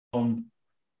on.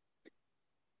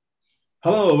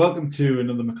 Hello, welcome to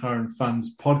another McLaren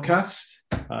Fans podcast.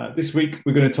 This week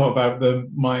we're going to talk about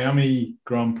the Miami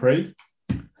Grand Prix,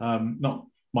 not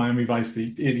Miami Vice,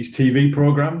 the 80s TV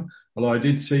program, although I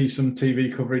did see some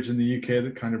TV coverage in the UK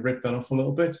that kind of ripped that off a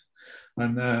little bit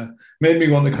and made me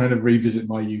want to kind of revisit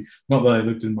my youth. Not that I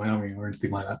lived in Miami or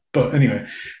anything like that. But anyway,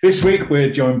 this week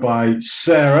we're joined by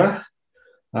Sarah.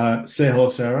 Say hello,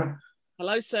 Sarah.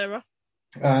 Hello, Sarah.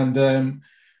 And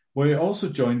we're also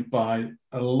joined by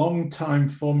a long-time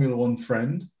Formula One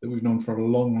friend that we've known for a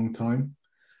long, long time,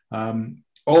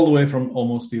 all the way from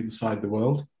almost the other side of the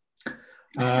world.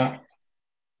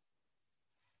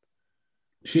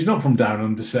 She's not from down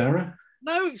under, Sarah.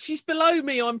 No, she's below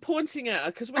me. I'm pointing at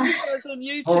her because when this goes on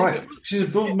YouTube... All right, she's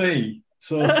above me,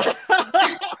 so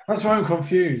that's why I'm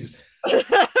confused.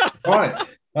 All right.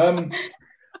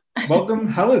 Welcome,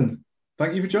 Helen.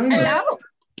 Thank you for joining us. Hello.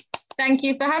 Thank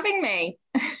you for having me.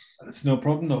 That's no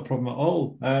problem at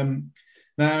all.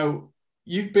 Now,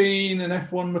 you've been an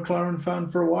F1 McLaren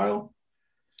fan for a while?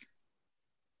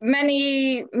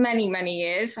 Many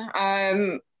years.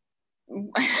 We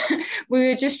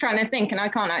were just trying to think, and I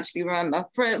can't actually remember.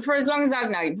 For as long as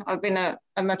I've known, I've been a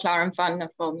McLaren fan, a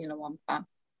Formula One fan.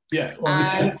 Yeah,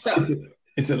 well,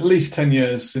 it's at least 10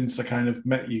 years since I kind of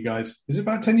met you guys. Is it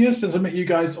about 10 years since I met you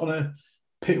guys on a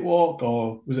pit walk,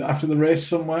 or was it after the race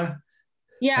somewhere?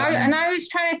 Yeah, and I was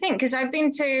trying to think because I've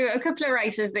been to a couple of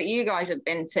races that you guys have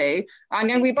been to. I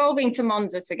know we've all been to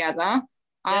Monza together.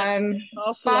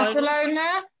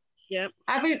 Barcelona. Yeah.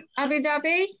 Abu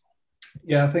Dhabi.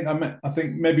 Yeah, I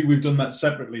think maybe we've done that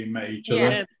separately and met each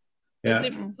other. Yeah.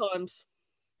 Different times.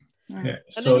 Yeah.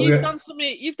 And then you've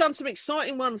done some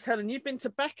exciting ones, Helen. You've been to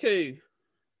Baku.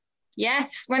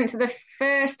 Yes, went to the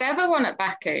first ever one at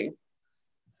Baku.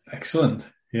 Excellent.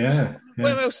 Yeah.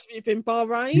 Where else have you been?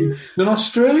 Bahrain? In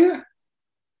Australia?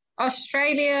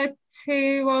 Australia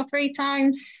 2 or 3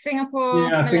 times. Singapore.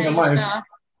 Yeah,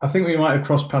 I think we might have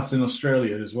crossed paths in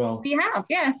Australia as well. You have,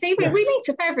 yeah. See, we meet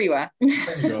up everywhere.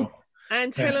 There you go.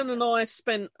 And Helen and I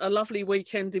spent a lovely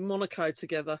weekend in Monaco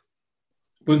together.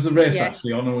 Was the race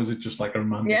actually on, or was it just like a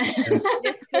romantic? Yeah.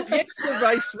 Yes, the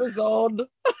race was on.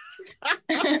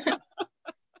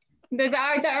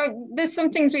 There's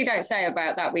some things we don't say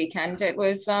about that weekend. It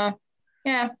was, There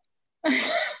were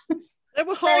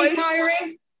very highs.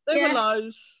 tiring. There were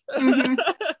lows. Mm-hmm.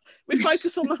 We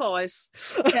focus on the highs.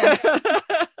 Yeah.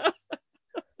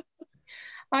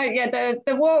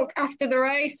 The walk after the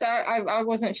race, I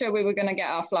wasn't sure we were going to get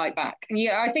our flight back.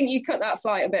 Yeah, I think you cut that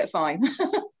flight a bit fine.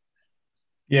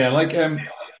 Yeah, like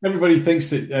everybody thinks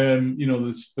that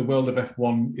the world of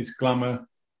F1 is glamour,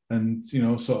 and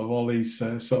sort of all these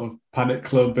sort of Paddock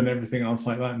Club and everything else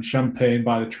like that, and champagne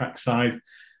by the trackside.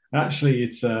 Actually,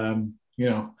 it's a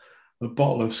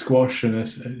bottle of squash and a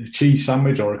cheese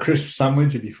sandwich or a crisp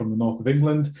sandwich if you're from the north of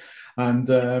England, and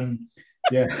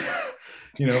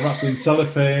wrapped in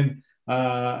cellophane,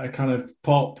 a kind of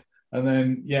pop, and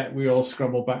then we all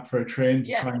scramble back for a train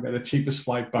to try and get the cheapest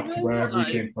flight back to wherever we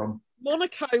came from.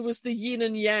 Monaco was the yin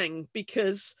and yang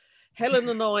because Helen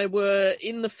and I were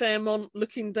in the Fairmont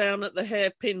looking down at the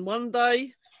hairpin one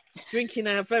day, drinking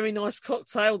our very nice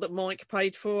cocktail that Mike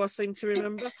paid for, I seem to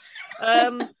remember.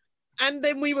 And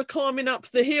then we were climbing up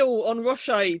the hill on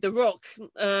Rocher, the rock,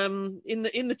 in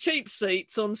the cheap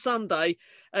seats on Sunday.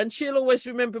 And she'll always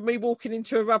remember me walking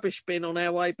into a rubbish bin on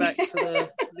our way back to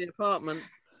the apartment.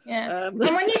 Yeah. And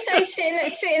when you say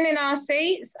sitting in our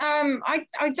seats, I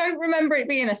don't remember it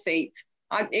being a seat.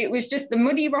 It was just the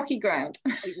muddy, rocky ground.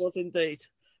 It was indeed.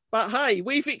 But hey,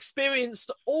 we've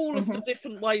experienced all of the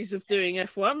different ways of doing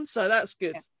F1, so that's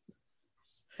good.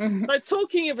 Yeah. Mm-hmm. So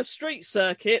talking of a street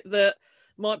circuit that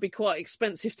might be quite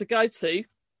expensive to go to,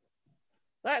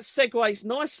 that segues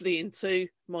nicely into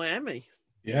Miami.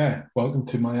 Yeah, welcome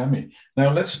to Miami.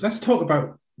 Now let's talk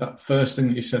about that first thing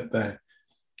that you said there.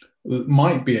 It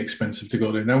might be expensive to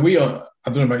go to. Now I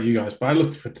don't know about you guys, but I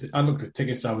looked at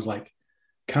tickets. I was like,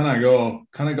 can I go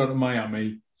to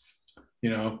Miami?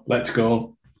 Let's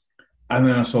go. And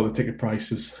then I saw the ticket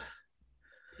prices.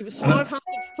 It was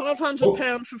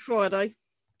 £500 for Friday.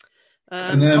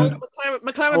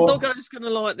 McLaren Doggo's going to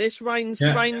like this. Rain's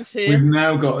here. We've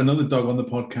now got another dog on the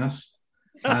podcast.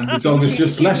 And the dog has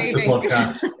just left the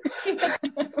podcast.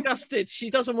 Disgusted. She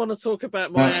doesn't want to talk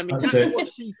about Miami. That's what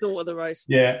she thought of the race.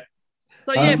 Yeah.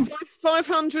 So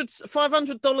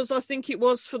 $500 I think it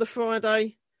was for the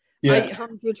Friday. Yeah.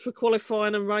 $800 for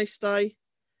qualifying and race day.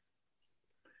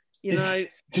 Do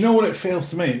you know what it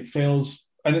feels to me? It feels,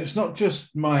 and it's not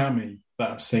just Miami that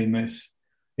I've seen this.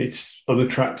 It's other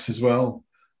tracks as well.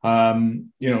 Budapest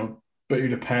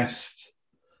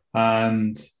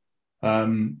and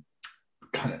kind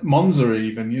of Monza,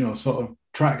 even, sort of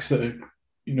tracks that are,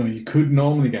 you could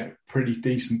normally get pretty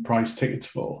decent price tickets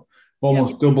for,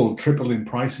 almost double, triple in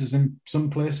prices in some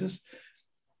places.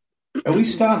 Are we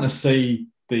starting to see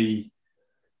the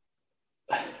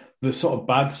sort of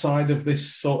bad side of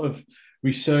this sort of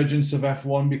resurgence of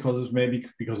F1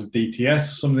 because of DTS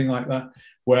or something like that,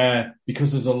 where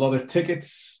because there's a lot of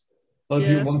tickets, a lot of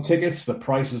people want tickets, the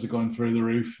prices are going through the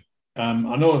roof. I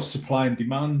know it's supply and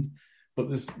demand, but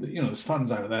there's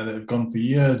fans out there that have gone for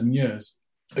years and years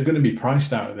are going to be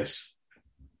priced out of this.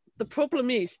 The problem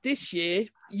is this year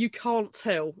you can't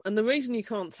tell, and the reason you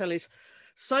can't tell is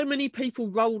so many people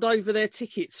rolled over their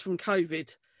tickets from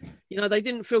COVID. They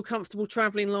didn't feel comfortable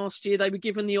travelling last year. They were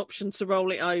given the option to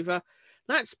roll it over.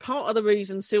 That's part of the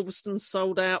reason Silverstone's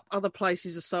sold out. Other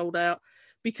places are sold out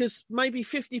because maybe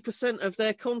 50% of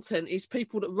their content is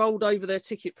people that rolled over their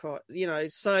ticket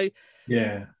price, So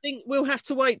I think we'll have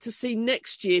to wait to see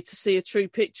next year to see a true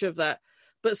picture of that.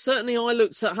 But certainly I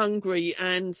looked at Hungary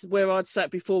and where I'd sat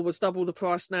before was double the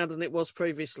price now than it was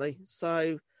previously.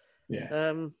 So,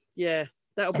 that'll be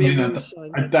a real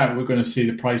shame. I doubt we're going to see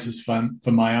the prices for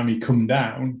Miami come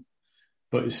down,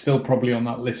 but it's still probably on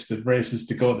that list of races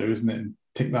to go to, isn't it? And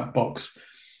tick that box.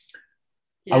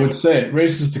 Yeah. I would say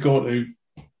races to go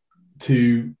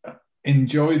to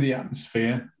enjoy the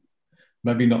atmosphere,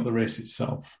 maybe not the race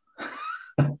itself.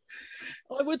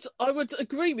 I would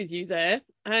agree with you there.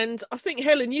 And I think,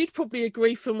 Helen, you'd probably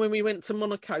agree from when we went to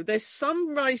Monaco. There's some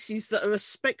races that are a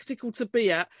spectacle to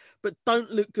be at, but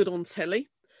don't look good on telly.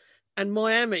 And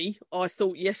Miami, I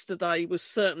thought yesterday was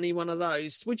certainly one of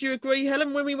those. Would you agree,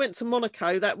 Helen? When we went to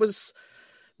Monaco, that was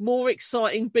more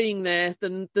exciting being there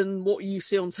than what you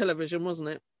see on television, wasn't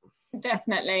it?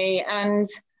 Definitely. And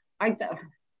I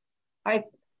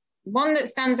one that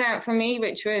stands out for me,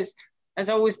 which has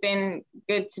always been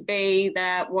good to be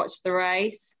there, watch the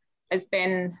race, has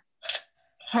been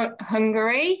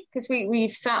Hungary, because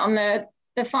we've sat on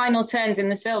the final turns in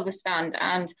the silver stand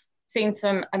and seen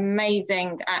some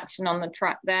amazing action on the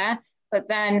track there. But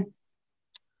then,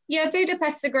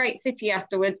 Budapest's a great city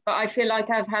afterwards, but I feel like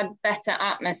I've had better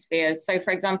atmospheres. So,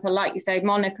 for example, like you say,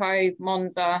 Monaco,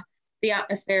 Monza, the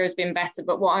atmosphere has been better,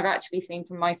 but what I've actually seen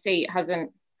from my seat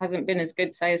hasn't been as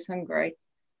good, say, as Hungary.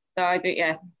 So I think,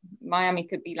 Miami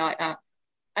could be like that.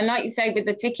 And like you say, with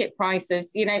the ticket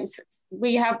prices,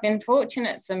 we have been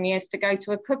fortunate some years to go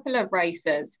to a couple of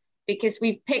races because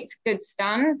we've picked good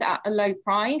stands at a low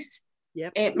price.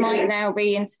 Yep. It might now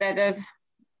be it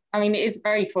is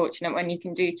very fortunate when you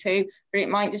can do two, but it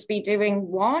might just be doing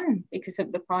one because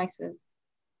of the prices.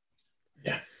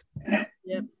 Yeah.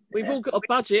 We've all got a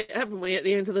budget, haven't we, at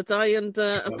the end of the day? And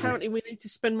apparently we need to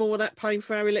spend more of that paying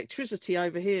for our electricity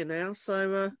over here now.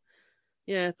 So,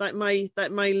 that may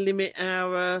limit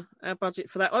our budget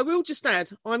for that. I will just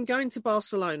add, I'm going to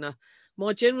Barcelona.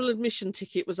 My general admission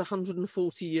ticket was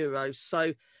 €140.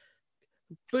 So,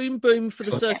 boom, boom for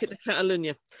the Circuit de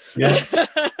Catalunya. Yeah.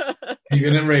 You're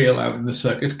going to reel out in the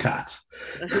Circuit Cat.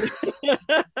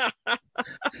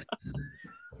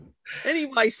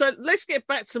 Anyway, so let's get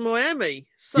back to Miami.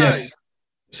 So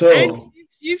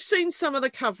you've seen some of the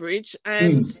coverage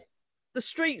and the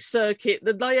street circuit,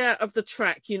 the layout of the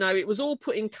track, it was all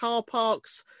put in car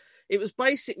parks. It was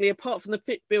basically, apart from the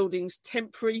pit buildings,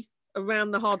 temporary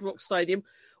around the Hard Rock Stadium.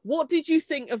 What did you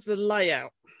think of the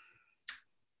layout?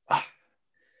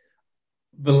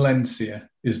 Valencia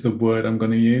is the word I'm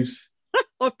going to use.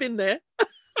 I've been there.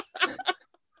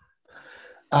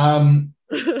 I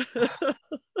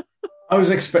was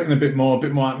expecting a bit more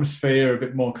atmosphere, a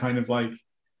bit more kind of like,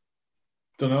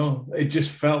 don't know. It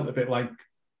just felt a bit like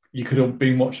you could have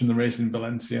been watching the race in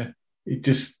Valencia. It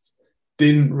just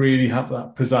didn't really have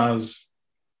that pizzazz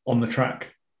on the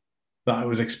track that I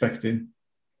was expecting.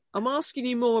 I'm asking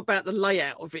you more about the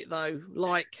layout of it, though.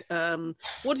 Like,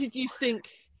 what did you think?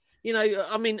 We're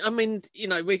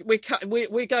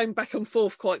going back and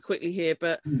forth quite quickly here,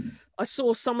 but I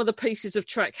saw some of the pieces of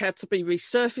track had to be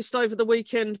resurfaced over the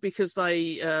weekend because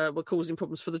they were causing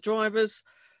problems for the drivers.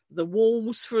 The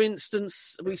walls, for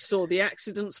instance, we saw the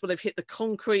accidents where they've hit the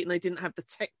concrete and they didn't have the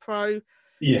Tech Pro.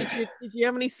 Yeah. Did you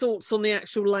have any thoughts on the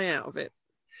actual layout of it?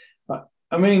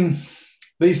 I mean,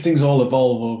 these things all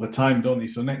evolve over time, don't they?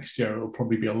 So next year it'll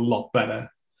probably be a lot better.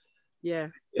 Yeah.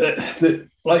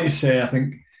 Like you say, I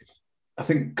think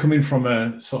coming from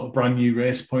a sort of brand new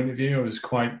race point of view, I was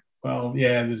quite,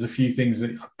 there's a few things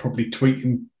that I'd probably tweak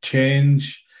and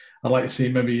change. I'd like to see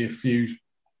maybe a few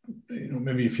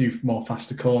more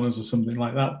faster corners or something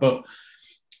like that. But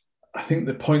I think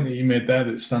the point that you made there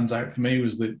that stands out for me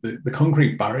was the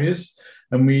concrete barriers.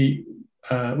 And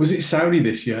was it Saudi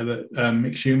this year that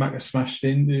Mick Schumacher smashed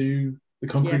into the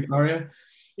concrete barrier?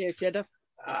 Yeah, Jeddah.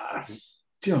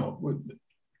 You know,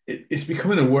 it's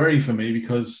becoming a worry for me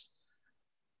because,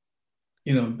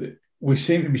 you know, we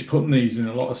seem to be putting these in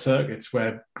a lot of circuits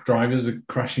where drivers are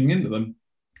crashing into them.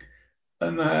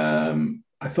 And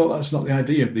I thought that's not the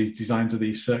idea of the designs of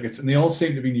these circuits. And they all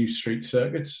seem to be new street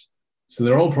circuits. So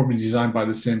they're all probably designed by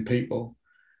the same people.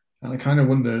 And I kind of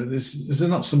wonder, is there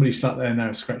not somebody sat there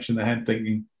now scratching their head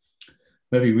thinking,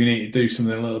 maybe we need to do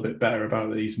something a little bit better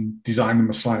about these and design them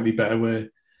a slightly better way.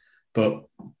 But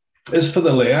as for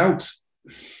the layout,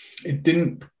 it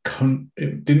didn't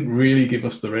really give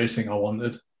us the racing I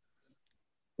wanted,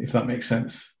 if that makes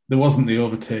sense. There wasn't the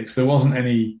overtakes. There wasn't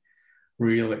any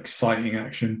real exciting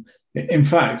action. In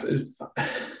fact,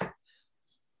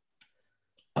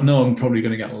 I know I'm probably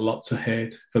going to get lots of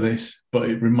hate for this, but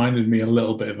it reminded me a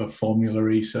little bit of a Formula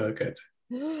E circuit.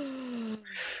 We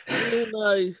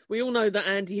all know that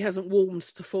Andy hasn't warmed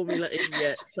to Formula E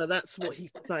yet, so that's what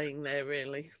he's saying there,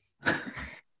 really.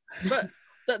 But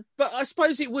I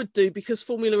suppose it would do, because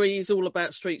Formula E is all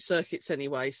about street circuits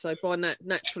anyway, so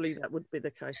naturally that would be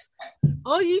the case.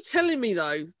 Are you telling me,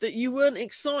 though, that you weren't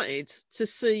excited to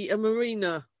see a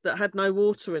marina that had no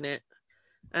water in it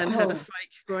and had a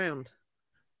fake ground?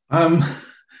 I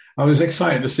was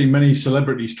excited to see many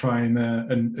celebrities try and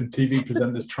TV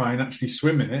presenters try and actually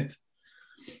swim in it.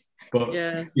 But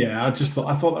yeah, I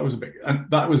thought that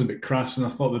was a bit crass, and I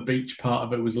thought the beach part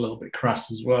of it was a little bit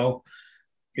crass as well.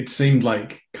 It seemed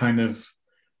like kind of,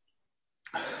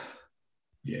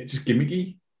 just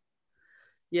gimmicky.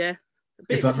 Yeah, a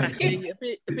bit tacky, a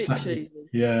bit cheesy.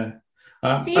 Yeah,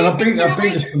 and I think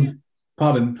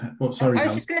pardon. Well, sorry, I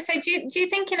was just going to say, do you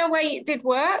think in a way it did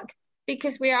work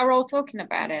because we are all talking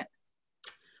about it?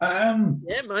 Yeah,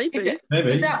 maybe.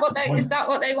 Is that what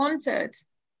they wanted?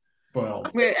 Well,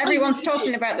 everyone's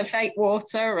talking about the fake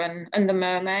water and the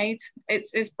mermaid.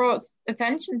 It's brought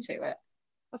attention to it.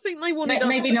 I think they wanted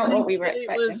maybe not what we were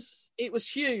expecting. It was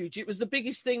huge. It was the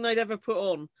biggest thing they'd ever put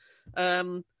on,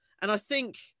 and I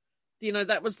think, you know,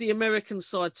 that was the American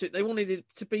side to it. They wanted it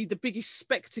to be the biggest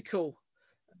spectacle,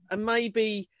 and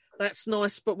maybe that's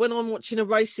nice. But when I'm watching a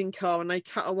racing car and they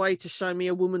cut away to show me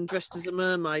a woman dressed as a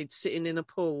mermaid sitting in a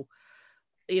pool,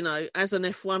 you know, as an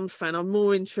F1 fan, I'm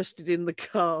more interested in the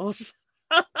cars.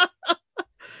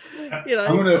 You know,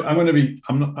 I'm going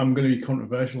to be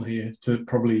controversial here to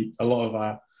probably a lot of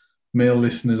our male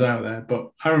listeners out there,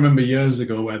 but I remember years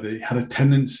ago where they had a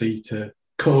tendency to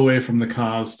cut away from the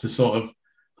cars to sort of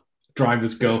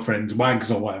drivers' girlfriends,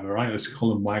 wags or whatever, right? Let's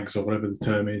call them wags or whatever the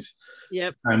term is.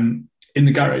 Yep. In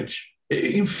the garage, it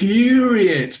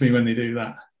infuriates me when they do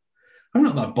that. I'm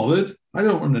not that bothered. I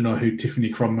don't want to know who Tiffany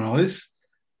Cromwell is.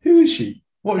 Who is she?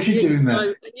 What is she doing there?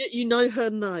 And yet you know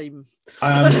her name.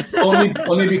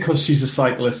 Only because she's a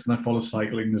cyclist and I follow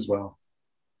cycling as well.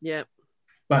 Yeah.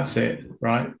 That's it,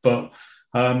 right? But,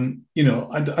 you know,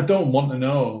 I don't want to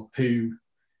know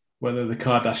whether the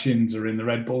Kardashians are in the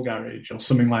Red Bull garage or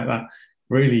something like that.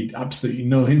 Really, absolutely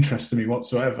no interest to me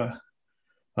whatsoever.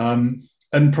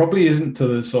 And probably isn't to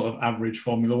the sort of average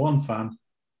Formula One fan.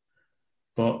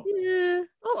 But yeah,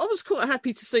 I was quite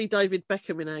happy to see David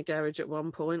Beckham in our garage at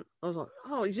one point. I was like,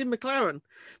 oh, he's in McLaren.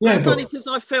 Yeah, that's only because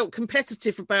I felt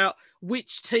competitive about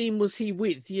which team was he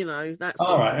with, you know. That's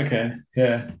all right, okay.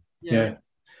 Yeah.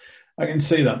 I can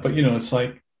see that. But, you know, it's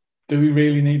like, do we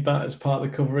really need that as part of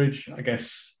the coverage? I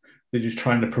guess they're just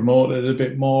trying to promote it a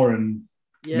bit more and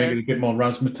make it a bit more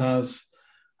razzmatazz.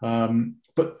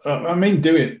 But, I mean,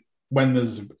 do it when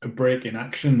there's a break in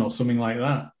action or something like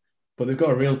that. But they've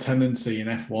got a real tendency in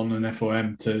F1 and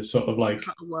FOM to sort of like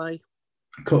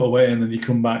cut away, and then you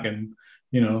come back and,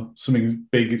 you know, something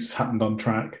big has happened on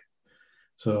track.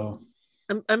 So,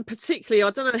 and particularly, I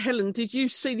don't know, Helen, did you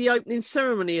see the opening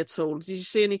ceremony at all? Did you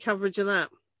see any coverage of that?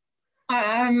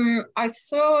 I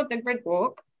saw the grid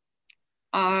walk.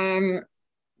 On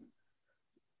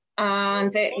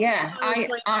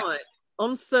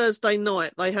Thursday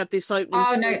night they had this opening.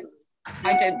 Oh no.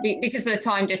 I did, because of the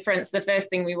time difference. The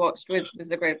first thing we watched was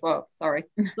the grid walk. Sorry.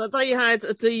 So they had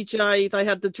a DJ. They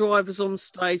had the drivers on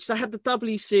stage. They had the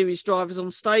W Series drivers on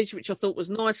stage, which I thought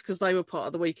was nice because they were part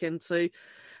of the weekend too.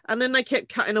 And then they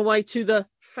kept cutting away to the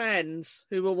fans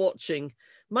who were watching,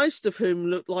 most of whom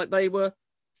looked like they were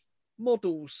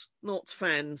models, not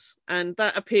fans. And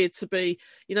that appeared to be,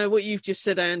 you know, what you've just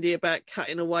said, Andy, about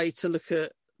cutting away to look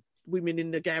at women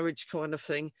in the garage kind of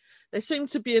thing. There seemed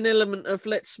to be an element of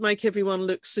let's make everyone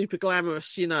look super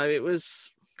glamorous, you know. It was...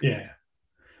 Yeah.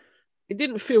 It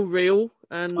didn't feel real.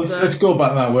 And let's go back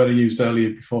to that word I used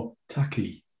earlier before.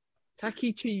 Tacky.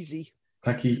 Tacky cheesy.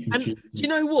 tacky and And cheesy. do you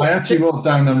know what? I actually wrote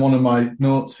down on one of my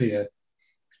notes here,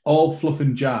 all fluff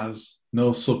and jazz,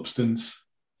 no substance.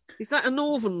 Is that a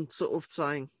northern sort of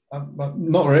saying?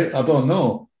 Not really, I don't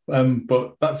know.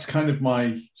 But that's kind of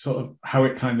my sort of how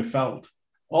it kind of felt.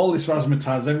 All this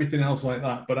razzmatazz, everything else like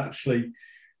that. But actually,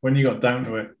 when you got down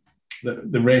to it,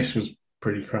 the race was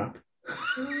pretty crap.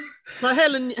 Now,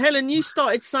 Helen, you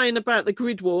started saying about the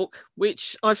grid walk,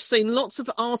 which I've seen lots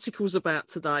of articles about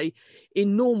today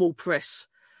in normal press.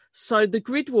 So the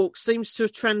grid walk seems to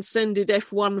have transcended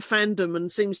F1 fandom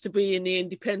and seems to be in the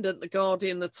Independent, the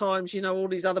Guardian, the Times, all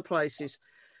these other places.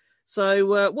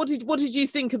 So what did you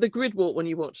think of the grid walk when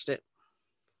you watched it?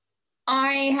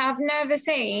 I have never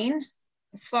seen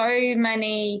so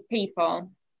many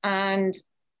people and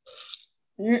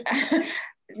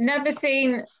never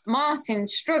seen Martin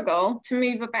struggle to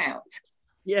move about.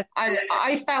 Yeah.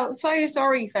 I felt so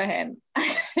sorry for him.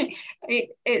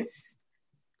 There's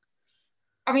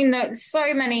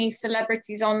so many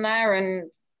celebrities on there,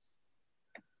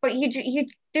 but you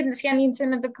didn't see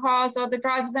anything of the cars or the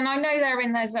drivers. And I know they're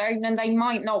in their zone and they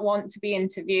might not want to be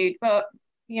interviewed, but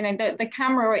the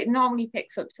camera, it normally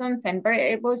picks up something. But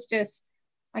it was just,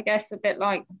 I guess, a bit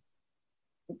like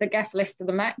the guest list of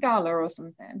the Met Gala or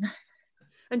something.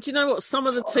 And do you know what? Some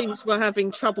of the teams were having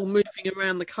trouble moving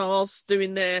around the cars,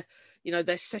 doing their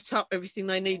setup, everything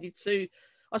they needed to.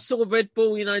 I saw Red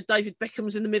Bull, David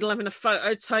Beckham's in the middle having a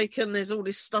photo taken. There's all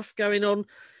this stuff going on.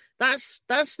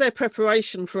 That's their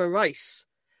preparation for a race.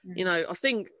 I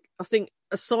think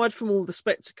aside from all the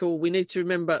spectacle, we need to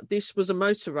remember this was a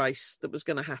motor race that was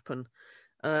going to happen.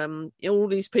 All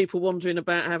these people wandering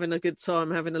about, having a good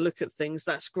time, having a look at things.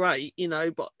 That's great,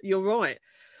 but you're right.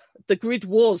 The grid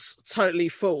was totally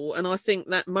full, and I think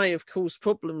that may have caused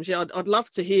problems. Yeah, I'd love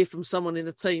to hear from someone in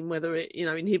the team whether it,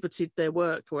 inhibited their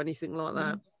work or anything like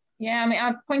that. Yeah,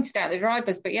 I pointed out the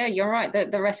drivers, but yeah, you're right.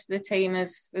 The rest of the team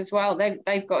as well.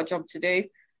 They've got a job to do.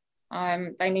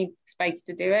 They need space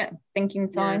to do it,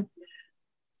 thinking time.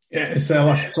 Yeah, it's their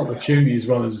last opportunity as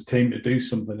well as a team to do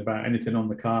something about anything on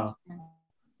the car.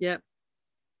 Yeah,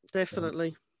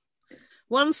 definitely.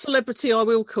 One celebrity I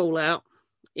will call out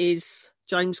is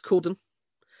James Corden,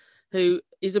 who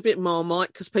is a bit Marmite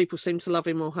because people seem to love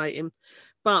him or hate him.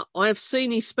 But I have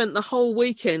seen he spent the whole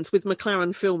weekend with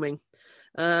McLaren filming,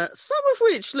 some of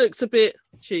which looked a bit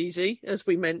cheesy, as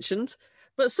we mentioned.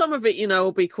 But some of it,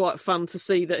 will be quite fun to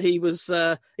see that he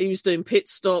was doing pit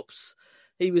stops.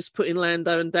 He was putting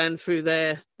Lando and Dan through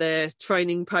their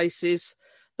training paces.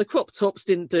 The crop tops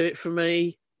didn't do it for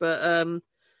me, but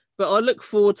I look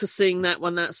forward to seeing that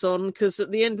when that's on, because at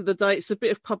the end of the day, it's a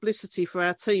bit of publicity for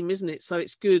our team, isn't it? So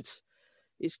it's good.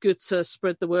 It's good to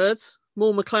spread the word.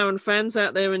 More McLaren fans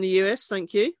out there in the US.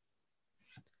 Thank you.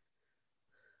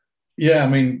 Yeah,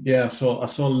 I saw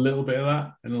a little bit of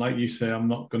that. And like you say, I'm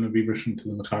not going to be rushing to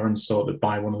the McLaren store to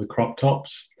buy one of the crop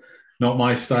tops. Not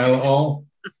my style at all.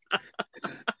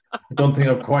 I don't think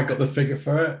I've quite got the figure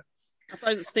for it.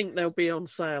 I don't think they'll be on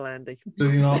sale, Andy.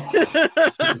 Do you not?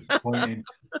 Disappointing.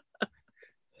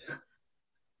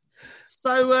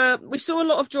 So we saw a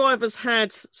lot of drivers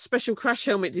had special crash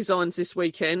helmet designs this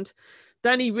weekend.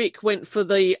 Danny Rick went for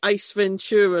the Ace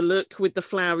Ventura look with the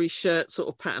flowery shirt sort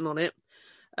of pattern on it.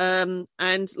 And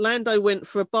Lando went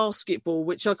for a basketball,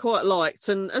 which I quite liked.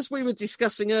 And as we were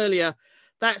discussing earlier,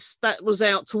 that was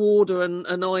out to order,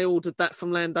 and I ordered that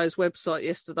from Lando's website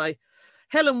yesterday.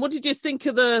 Helen, what did you think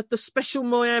of the special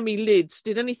Miami lids?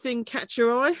 Did anything catch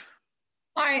your eye?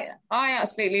 I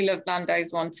absolutely loved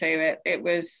Lando's one too. It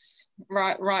was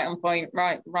right on point,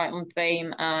 right on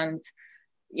theme, and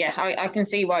yeah, I can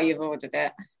see why you've ordered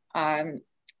it. And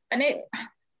it,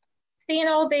 seeing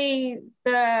all the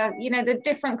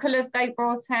different colours they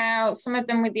brought out, some of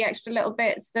them with the extra little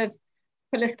bits of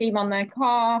colour scheme on their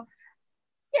car.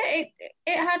 Yeah,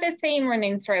 it had a theme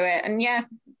running through it, and yeah,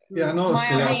 I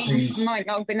noticed Miami might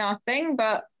not have been our thing,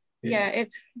 but yeah,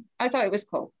 I thought it was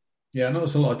cool. Yeah, I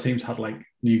noticed a lot of teams had like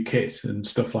new kit and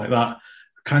stuff like that.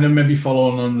 Kind of maybe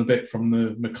following on a bit from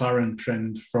the McLaren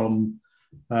trend from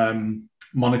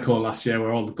Monaco last year,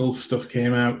 where all the Gulf stuff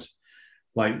came out.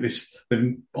 Like this,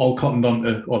 they've all cottoned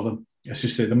onto,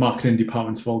 the marketing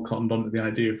departments have all cottoned onto the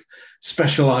idea of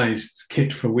specialised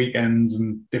kit for weekends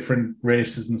and different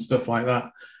races and stuff like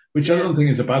that, which I don't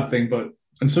think is a bad thing,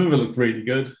 and some of it looked really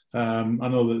good. I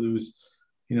know that there was,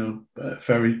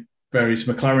 various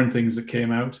McLaren things that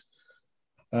came out.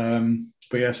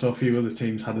 But yeah, so a few other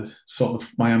teams had a sort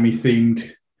of Miami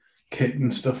themed kit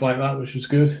and stuff like that, which was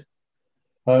good.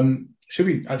 Should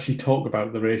we actually talk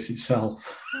about the race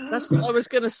itself? That's what I was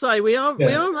going to say. We are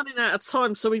running out of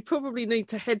time, so we probably need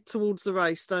to head towards the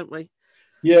race, don't we?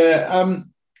 Yeah.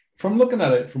 from looking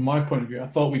at it from my point of view, I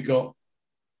thought we got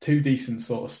two decent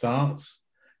sort of starts,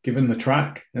 given the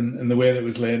track and the way that it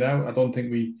was laid out. I don't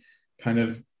think we kind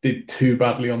of did too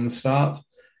badly on the start.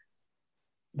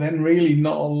 Then really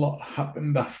not a lot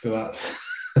happened after that.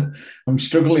 I'm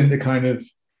struggling to kind of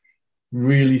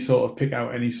really sort of pick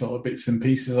out any sort of bits and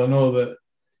pieces. I know that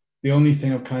the only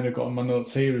thing I've kind of got on my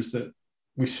notes here is that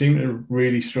we seem to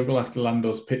really struggle after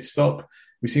Lando's pit stop.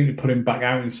 We seem to put him back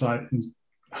out inside. And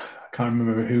I can't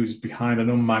remember who was behind. I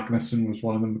know Magnussen was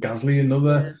one of them, Gasly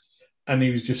another, and he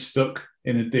was just stuck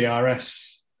in a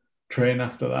DRS train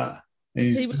after that.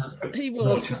 He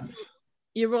was.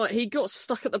 You're right. He got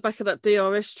stuck at the back of that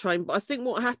DRS train, but I think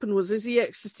what happened was, as he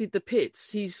exited the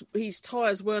pits, his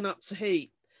tyres weren't up to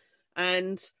heat,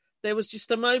 and there was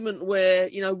just a moment where,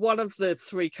 you know, one of the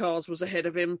three cars was ahead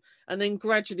of him, and then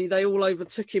gradually they all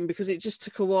overtook him because it just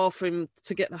took a while for him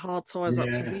to get the hard tyres up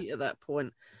to heat at that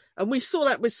point. And we saw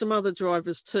that with some other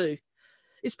drivers too.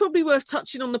 It's probably worth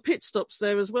touching on the pit stops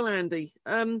there as well, Andy.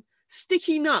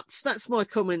 Sticky nuts, that's my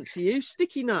comment to you.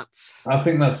 Sticky nuts. I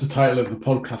think that's the title of the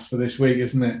podcast for this week,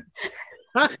 isn't it?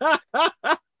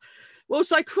 Well,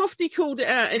 so Crofty called it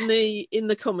out in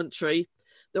the commentary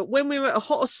that when we're at a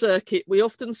hotter circuit, we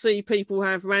often see people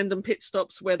have random pit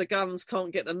stops where the guns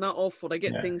can't get the nut off or they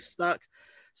get things stuck.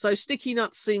 So sticky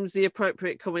nuts seems the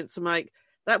appropriate comment to make.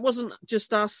 That wasn't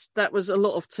just us. That was a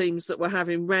lot of teams that were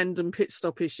having random pit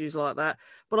stop issues like that.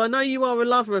 But I know you are a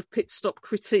lover of pit stop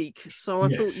critique, so I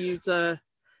thought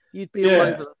you'd be all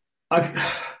over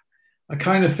that. I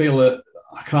kind of feel that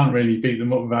I can't really beat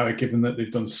them up about it, given that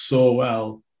they've done so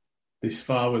well this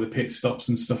far with the pit stops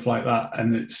and stuff like that.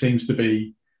 And it seems to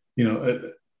be, you know,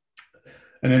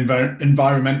 an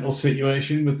environmental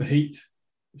situation with the heat.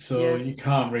 So you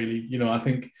can't really, you know, I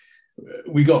think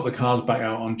we got the cars back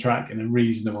out on track in a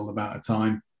reasonable amount of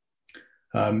time.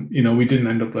 You know, we didn't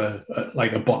end up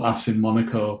like a Bottas in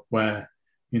Monaco where,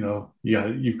 you know,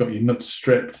 you've got your nuts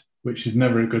stripped, which is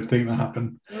never a good thing to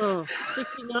happen. Oh,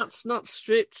 sticky nuts, nuts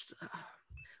stripped.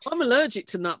 I'm allergic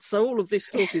to nuts, so all of this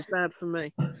talk is bad for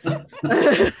me. But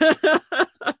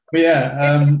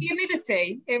yeah, it's the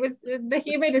humidity. It was the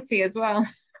humidity as well.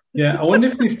 Yeah, I wonder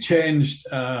if they've changed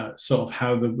sort of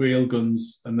how the wheel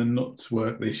guns and the nuts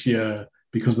work this year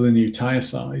because of the new tyre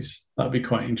size. That'd be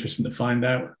quite interesting to find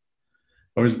out.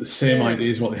 Or is it the same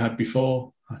idea as what they had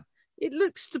before? It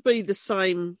looks to be the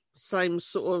same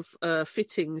sort of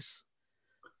fittings.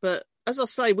 But as I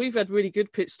say, we've had really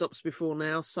good pit stops before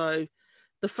now. So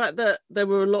the fact that there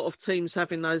were a lot of teams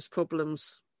having those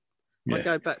problems, I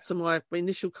go back to my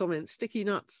initial comment, sticky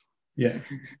nuts. Yeah.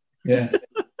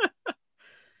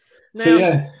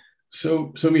 Now,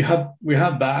 so we had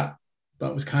that.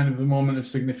 That was kind of a moment of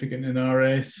significance in our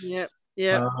race.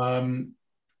 Yeah.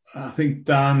 I think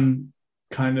Dan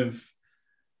kind of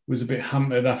was a bit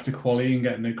hampered after quality and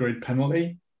getting a grid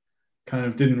penalty. Kind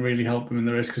of didn't really help him in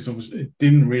the race because it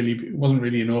wasn't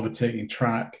really an overtaking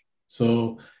track,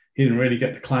 so he didn't really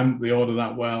get to climb up the order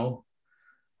that well.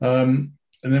 And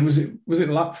then was it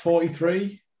lap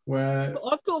 43 where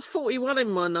I've got 41 in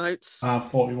my notes.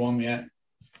 41, yeah.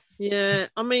 Yeah,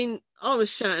 I mean, I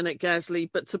was shouting at Gasly,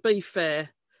 but to be fair,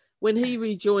 when he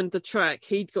rejoined the track,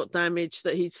 he'd got damage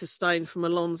that he'd sustained from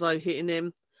Alonso hitting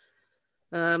him.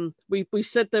 We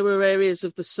said there were areas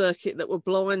of the circuit that were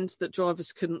blind, that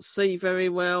drivers couldn't see very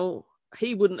well.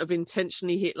 He wouldn't have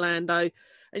intentionally hit Lando.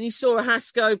 And you saw a Haas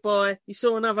go by, you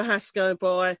saw another Haas go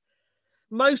by.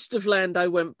 Most of Lando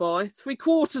went by,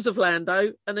 3/4 of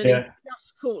Lando, and then he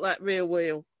just caught that rear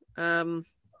wheel.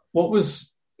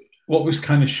 What was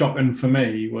kind of shocking for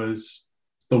me was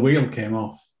the wheel came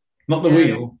off. Not the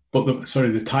wheel, but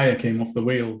the tyre came off the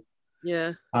wheel.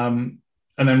 Yeah. And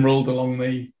then rolled along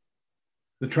the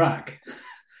track.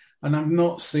 And I've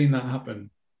not seen that happen.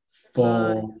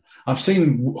 I've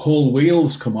seen whole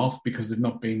wheels come off because they've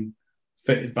not been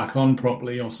fitted back on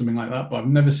properly or something like that, but I've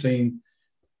never seen.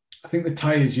 I think the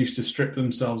tyres used to strip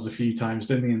themselves a few times,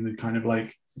 didn't they? And they kind of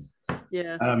like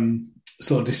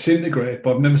sort of disintegrate,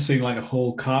 but I've never seen like a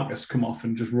whole carcass come off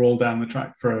and just roll down the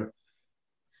track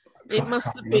It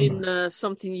must have been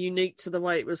something unique to the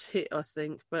way it was hit, I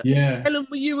think. But Helen,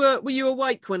 were you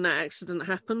awake when that accident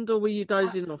happened, or were you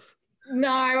dozing off? No,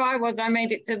 I was. I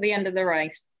made it to the end of the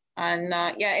race, and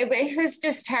it was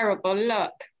just terrible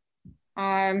luck.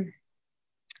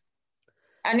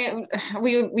 And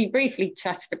we briefly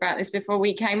chatted about this before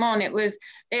we came on.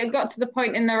 It got to the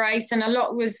point in the race, and a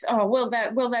lot was, will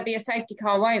there be a safety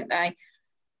car? Won't they?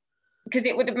 Because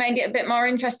it would have made it a bit more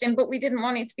interesting, but we didn't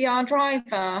want it to be our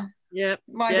driver. Yeah.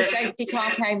 The safety car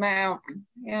came out.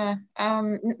 Yeah.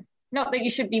 Not that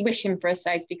you should be wishing for a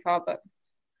safety car, but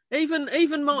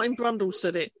even Martin Brundle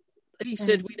said it. he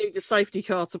said we need a safety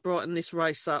car to brighten this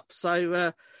race up.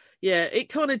 So, yeah, it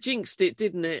kind of jinxed it,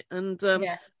 didn't it? And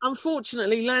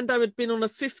unfortunately, Lando had been on a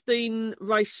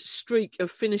 15-race streak of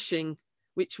finishing,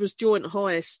 which was joint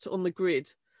highest on the grid.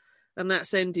 And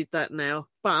that's ended that now.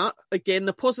 But, again,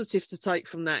 the positive to take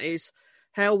from that is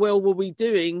how well were we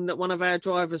doing that one of our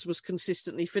drivers was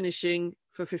consistently finishing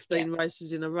for 15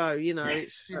 races in a row? You know,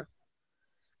 it's a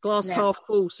glass half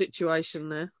full situation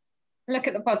there. Look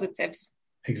at the positives.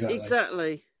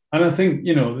 Exactly. And I think,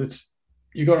 you know,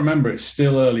 you got to remember it's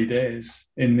still early days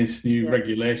in this new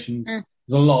regulations. There's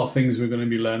a lot of things we're going to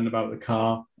be learning about the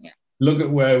car. Yeah. Look at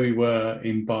where we were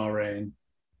in Bahrain,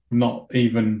 not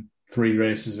even 3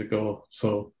 races ago.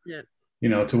 So, you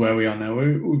know, to where we are now,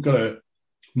 we've got a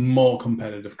more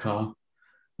competitive car.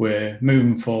 We're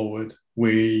moving forward.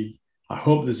 I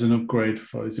hope there's an upgrade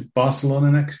for, is it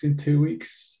Barcelona next in 2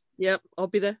 weeks? Yep, I'll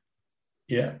be there.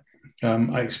 Yeah.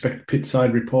 I expect pit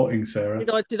side reporting, Sarah.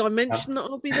 Did I mention that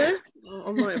I'll be there?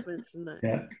 I might have mentioned that.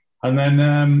 Yeah. And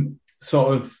then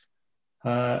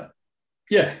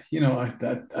you know, I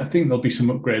think there'll be some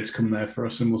upgrades coming there for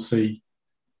us, and we'll see.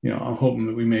 You know, I'm hoping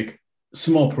that we make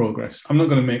some more progress. I'm not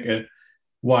going to make a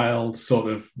wild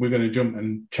we're going to jump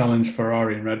and challenge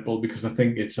Ferrari and Red Bull, because I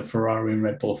think it's a Ferrari and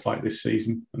Red Bull fight this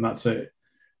season, and that's it.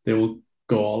 They will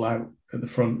go all out at the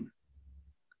front.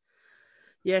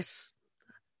 Yes.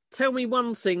 Tell me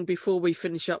one thing before we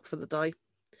finish up for the day.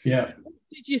 Yeah. What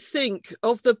did you think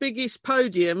of the biggest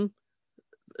podium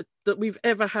that we've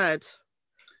ever had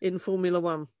in Formula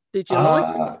One? Did you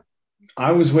like it?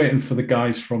 I was waiting for the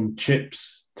guys from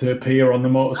Chips to appear on the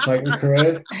motorcycle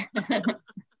parade.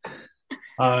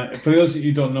 For those of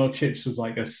you who don't know, Chips was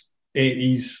like a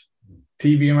 80s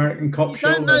TV American cop show.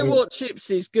 Don't know what Chips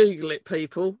is, Google it,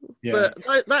 people. Yeah.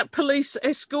 But that police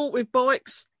escort with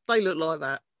bikes, they look like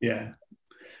that. Yeah.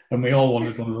 And we all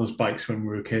wanted one of those bikes when we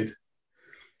were a kid.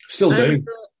 Still do.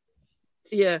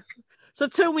 Yeah. So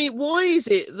tell me, why is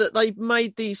it that they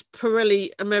made these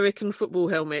Pirelli American football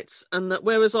helmets, and that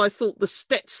whereas I thought the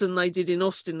Stetson they did in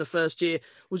Austin the first year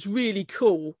was really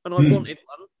cool and I wanted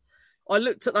one, I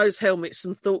looked at those helmets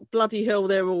and thought, bloody hell,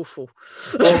 they're awful.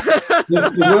 Well,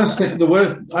 the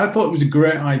worst, I thought it was a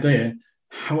great idea.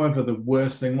 However, the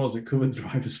worst thing was it covered the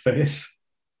driver's face.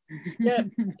 Yeah,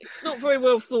 it's not very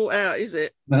well thought out, is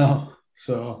it? No.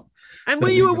 So. And were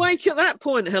you awake at that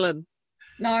point, Helen?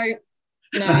 No.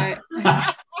 But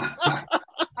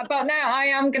now I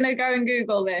am going to go and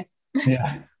Google this.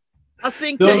 Yeah. I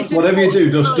think whatever you do,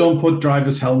 just don't put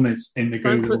drivers' helmets in the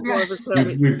Google.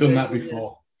 We've done that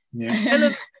before.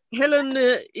 Yeah. Helen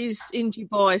is in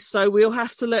Dubai, so we'll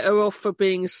have to let her off for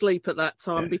being asleep at that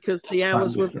time because the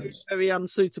hours were very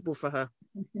unsuitable for her.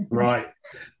 Right,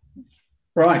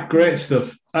 great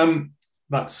stuff.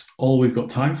 That's all we've got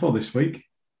time for this week.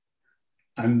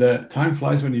 And time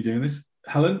flies when you're doing this.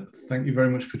 Helen, thank you very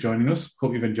much for joining us.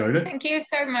 Hope you've enjoyed it. Thank you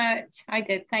so much. I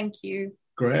did. Thank you.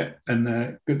 Great.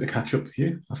 And good to catch up with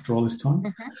you after all this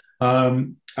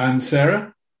time. And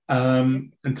Sarah,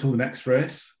 until the next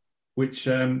race, which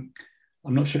I'm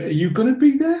not sure. Are you going to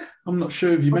be there? I'm not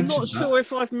sure if you mentioned that. I'm not sure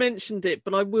if I've mentioned it,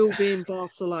 but I will be in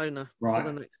Barcelona for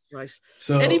the next race.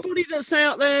 So anybody that's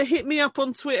out there, hit me up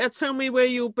on Twitter. Tell me where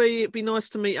you'll be. It'd be nice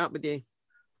to meet up with you.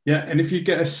 Yeah, and if you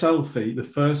get a selfie, the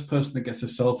first person that gets a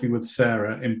selfie with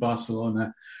Sarah in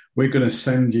Barcelona, we're going to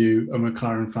send you a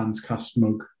McLaren Fans Cast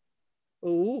mug.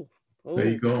 Oh. There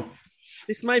you go.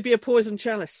 This may be a poison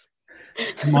chalice.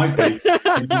 It might be.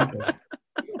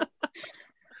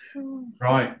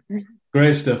 Right,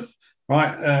 great stuff.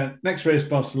 Right, next race,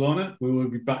 Barcelona. We will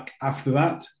be back after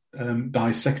that,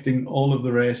 dissecting all of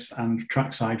the race and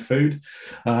trackside food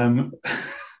from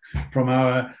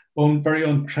our very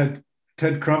own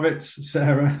Ted Kravitz,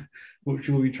 Sarah, which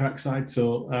will be trackside.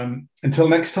 So until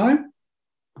next time,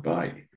 goodbye.